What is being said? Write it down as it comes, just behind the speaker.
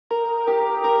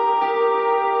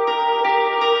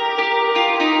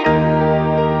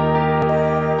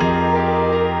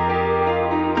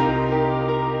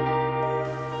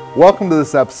Welcome to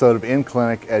this episode of In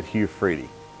Clinic at Hugh Freedy.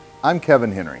 I'm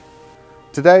Kevin Henry.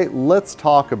 Today, let's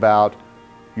talk about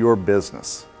your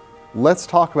business. Let's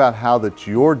talk about how that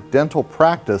your dental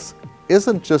practice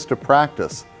isn't just a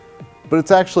practice, but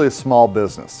it's actually a small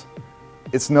business.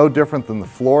 It's no different than the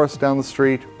florist down the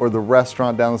street or the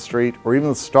restaurant down the street or even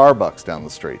the Starbucks down the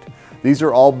street. These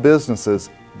are all businesses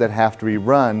that have to be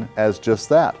run as just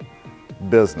that,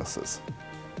 businesses.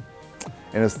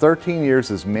 In his 13 years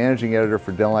as managing editor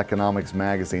for Dental Economics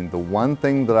magazine, the one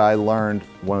thing that I learned,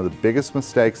 one of the biggest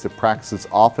mistakes that practices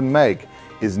often make,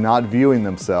 is not viewing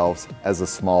themselves as a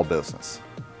small business.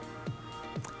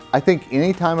 I think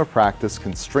anytime a practice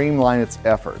can streamline its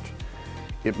effort,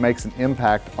 it makes an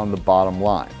impact on the bottom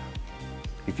line.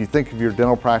 If you think of your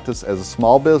dental practice as a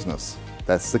small business,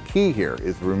 that's the key here,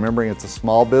 is remembering it's a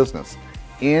small business.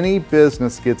 Any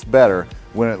business gets better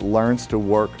when it learns to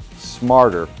work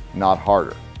smarter, not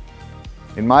harder.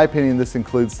 In my opinion, this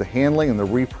includes the handling and the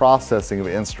reprocessing of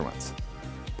instruments.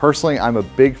 Personally, I'm a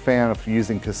big fan of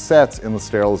using cassettes in the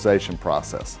sterilization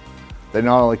process. They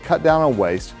not only cut down on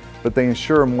waste, but they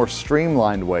ensure a more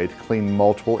streamlined way to clean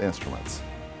multiple instruments.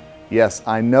 Yes,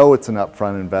 I know it's an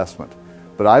upfront investment,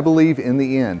 but I believe in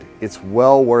the end, it's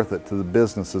well worth it to the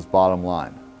business's bottom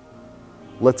line.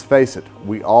 Let's face it,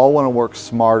 we all want to work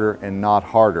smarter and not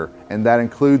harder, and that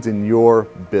includes in your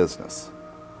business.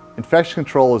 Infection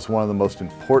control is one of the most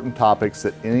important topics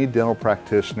that any dental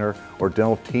practitioner or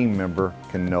dental team member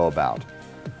can know about.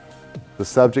 The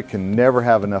subject can never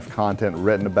have enough content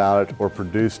written about it or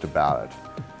produced about it.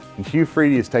 And Hugh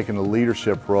Freedy has taken a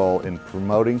leadership role in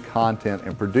promoting content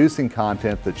and producing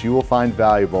content that you will find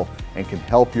valuable and can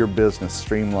help your business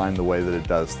streamline the way that it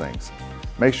does things.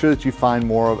 Make sure that you find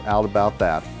more out about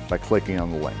that by clicking on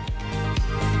the link.